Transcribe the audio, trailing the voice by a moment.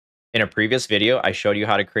In a previous video, I showed you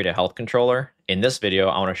how to create a health controller. In this video,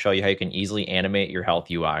 I want to show you how you can easily animate your health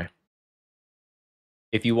UI.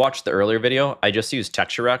 If you watched the earlier video, I just used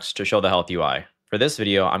texture X to show the health UI. For this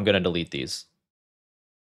video, I'm going to delete these.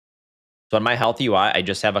 So in my health UI, I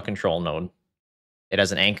just have a control node. It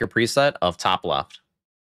has an anchor preset of top left.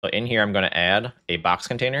 So in here, I'm going to add a box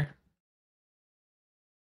container.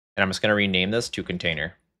 And I'm just going to rename this to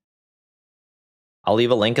container. I'll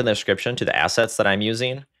leave a link in the description to the assets that I'm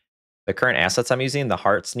using. The current assets I'm using, the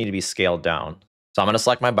hearts need to be scaled down. So I'm going to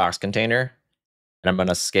select my box container, and I'm going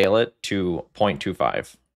to scale it to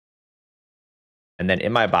 0.25. And then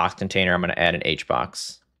in my box container, I'm going to add an H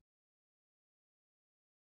box.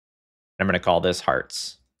 I'm going to call this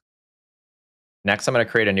hearts. Next, I'm going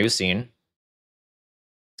to create a new scene.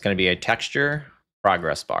 It's going to be a texture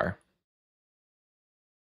progress bar.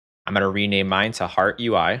 I'm going to rename mine to heart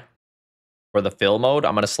UI. For the fill mode,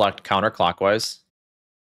 I'm going to select counterclockwise.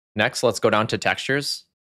 Next, let's go down to textures.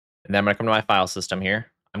 And then I'm going to come to my file system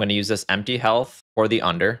here. I'm going to use this empty health for the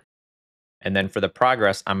under. And then for the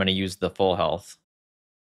progress, I'm going to use the full health.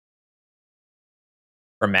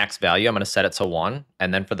 For max value, I'm going to set it to 1.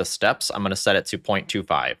 And then for the steps, I'm going to set it to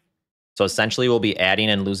 0.25. So essentially, we'll be adding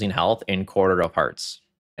and losing health in quarter of hearts.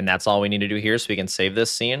 And that's all we need to do here so we can save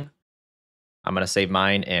this scene. I'm going to save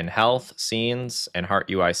mine in health, scenes, and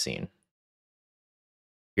heart UI scene.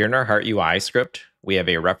 Here in our heart UI script, we have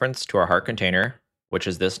a reference to our heart container, which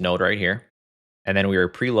is this node right here. And then we are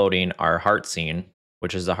preloading our heart scene,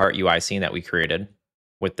 which is the heart UI scene that we created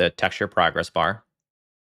with the texture progress bar.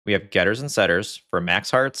 We have getters and setters for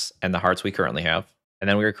max hearts and the hearts we currently have. And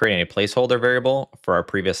then we are creating a placeholder variable for our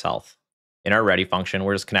previous health. In our ready function,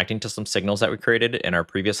 we're just connecting to some signals that we created in our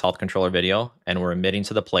previous health controller video, and we're emitting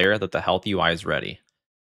to the player that the health UI is ready.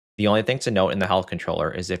 The only thing to note in the health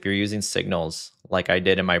controller is if you're using signals like I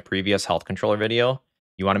did in my previous health controller video,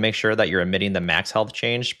 you want to make sure that you're emitting the max health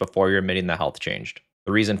change before you're emitting the health changed.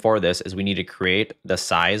 The reason for this is we need to create the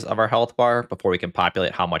size of our health bar before we can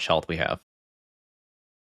populate how much health we have.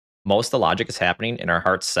 Most of the logic is happening in our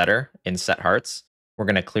heart setter in set hearts. We're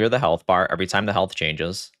going to clear the health bar every time the health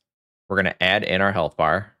changes. We're going to add in our health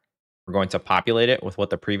bar. We're going to populate it with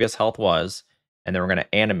what the previous health was, and then we're going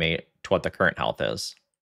to animate to what the current health is.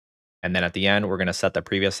 And then at the end, we're going to set the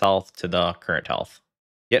previous health to the current health.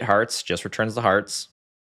 Get hearts just returns the hearts.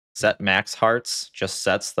 Set max hearts just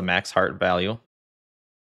sets the max heart value.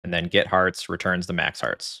 And then get hearts returns the max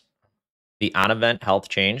hearts. The on event health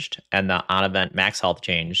changed and the on event max health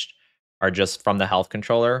changed are just from the health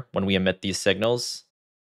controller. When we emit these signals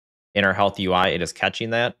in our health UI, it is catching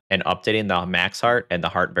that and updating the max heart and the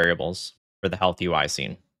heart variables for the health UI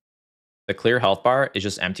scene. The clear health bar is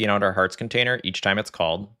just emptying out our hearts container each time it's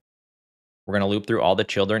called. We're going to loop through all the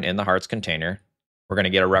children in the hearts container. We're going to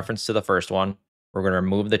get a reference to the first one. We're going to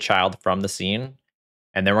remove the child from the scene.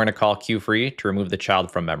 And then we're going to call queueFree to remove the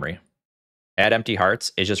child from memory. Add empty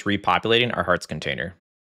hearts is just repopulating our hearts container.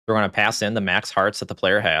 We're going to pass in the max hearts that the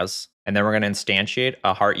player has. And then we're going to instantiate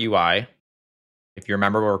a heart UI. If you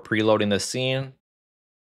remember, we're preloading this scene.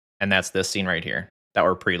 And that's this scene right here that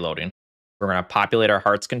we're preloading. We're going to populate our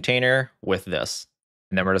hearts container with this.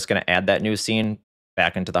 And then we're just going to add that new scene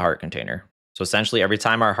back into the heart container. So essentially, every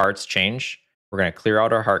time our hearts change, we're going to clear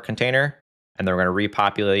out our heart container, and then we're going to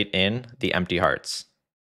repopulate in the empty hearts.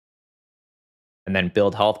 And then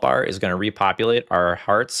build health bar is going to repopulate our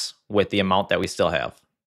hearts with the amount that we still have.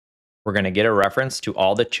 We're going to get a reference to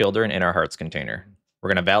all the children in our hearts container. We're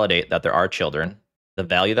going to validate that there are children. The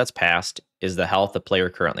value that's passed is the health the player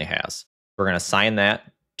currently has. We're going to assign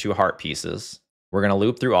that to heart pieces. We're going to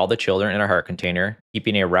loop through all the children in our heart container,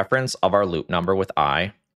 keeping a reference of our loop number with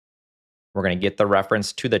I. We're going to get the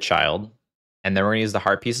reference to the child, and then we're going to use the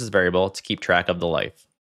heart pieces variable to keep track of the life.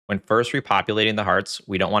 When first repopulating the hearts,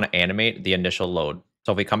 we don't want to animate the initial load.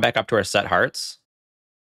 So if we come back up to our set hearts,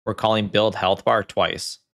 we're calling build health bar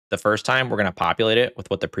twice. The first time, we're going to populate it with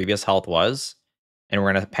what the previous health was, and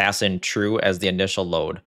we're going to pass in true as the initial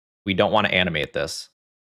load. We don't want to animate this.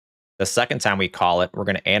 The second time we call it, we're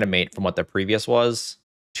going to animate from what the previous was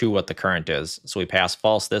to what the current is. So we pass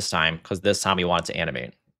false this time because this time we want it to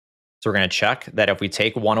animate. So we're going to check that if we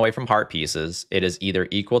take 1 away from heart pieces, it is either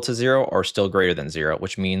equal to 0 or still greater than 0,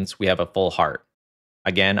 which means we have a full heart.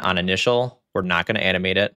 Again, on initial, we're not going to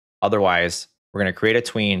animate it. Otherwise, we're going to create a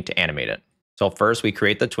tween to animate it. So first we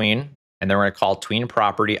create the tween, and then we're going to call tween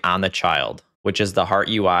property on the child, which is the heart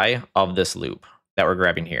UI of this loop that we're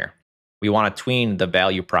grabbing here. We want to tween the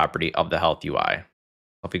value property of the health UI.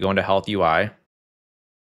 If we go into health UI,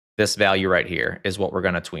 this value right here is what we're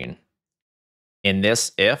going to tween. In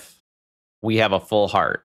this if, we have a full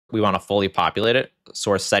heart. We want to fully populate it, so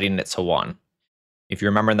we're setting it to 1. If you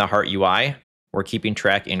remember in the heart UI, we're keeping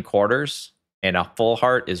track in quarters, and a full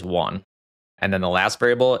heart is 1. And then the last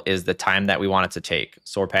variable is the time that we want it to take.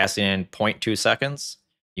 So we're passing in 0.2 seconds.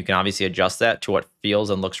 You can obviously adjust that to what feels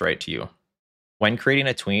and looks right to you. When creating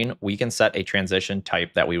a tween, we can set a transition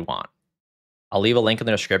type that we want. I'll leave a link in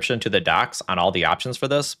the description to the docs on all the options for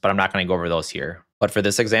this, but I'm not going to go over those here. But for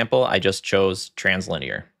this example, I just chose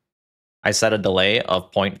translinear. I set a delay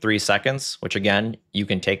of 0.3 seconds, which again, you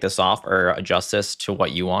can take this off or adjust this to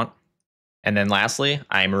what you want. And then lastly,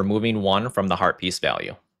 I'm removing 1 from the heart piece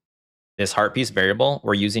value. This heart piece variable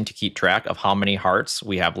we're using to keep track of how many hearts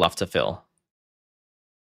we have left to fill.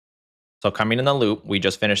 So coming in the loop, we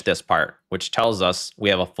just finished this part, which tells us we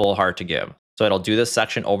have a full heart to give. So it'll do this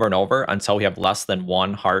section over and over until we have less than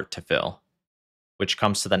 1 heart to fill, which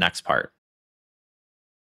comes to the next part.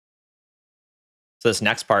 So this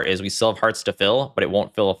next part is we still have hearts to fill, but it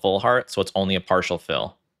won't fill a full heart, so it's only a partial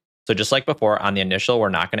fill. So just like before, on the initial, we're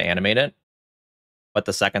not going to animate it, but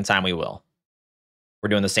the second time we will. We're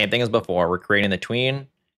doing the same thing as before. We're creating the tween,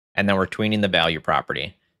 and then we're tweening the value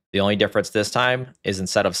property. The only difference this time is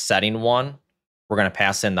instead of setting 1, we're going to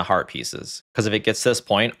pass in the heart pieces. Because if it gets to this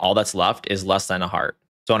point, all that's left is less than a heart.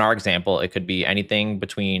 So in our example, it could be anything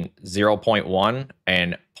between 0.1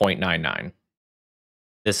 and 0.99.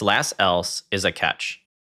 This last else is a catch.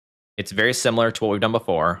 It's very similar to what we've done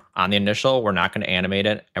before. On the initial, we're not going to animate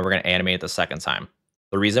it, and we're going to animate it the second time.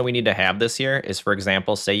 The reason we need to have this here is, for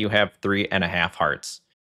example, say you have 3.5 hearts.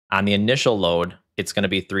 On the initial load, it's going to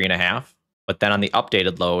be 3.5, but then on the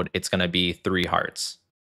updated load, it's going to be 3 hearts.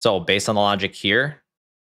 So based on the logic here,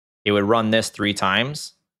 it would run this 3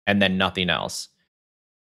 times and then nothing else.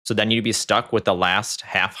 So then you'd be stuck with the last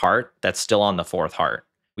half heart that's still on the 4th heart.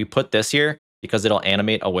 We put this here because it'll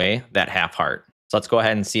animate away that half heart. So let's go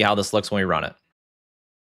ahead and see how this looks when we run it.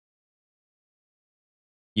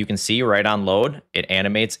 You can see right on load, it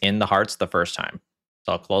animates in the hearts the first time.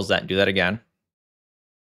 So I'll close that and do that again.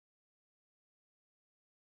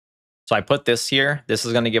 So I put this here. This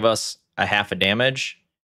is going to give us a half a damage.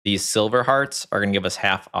 These silver hearts are going to give us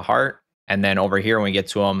half a heart. And then over here, when we get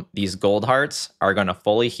to them, these gold hearts are going to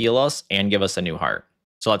fully heal us and give us a new heart.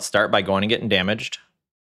 So let's start by going and getting damaged.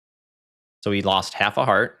 So we lost half a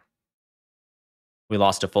heart. We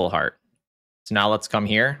lost a full heart. So now let's come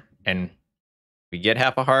here and we get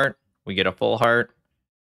half a heart. We get a full heart.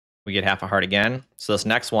 We get half a heart again. So this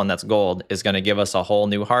next one that's gold is going to give us a whole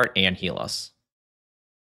new heart and heal us.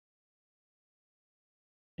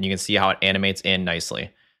 And you can see how it animates in nicely.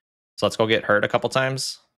 So let's go get hurt a couple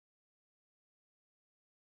times.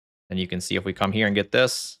 And you can see if we come here and get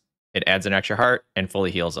this, it adds an extra heart and fully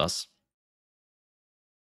heals us.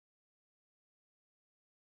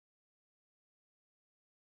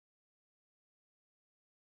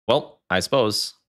 Well, I suppose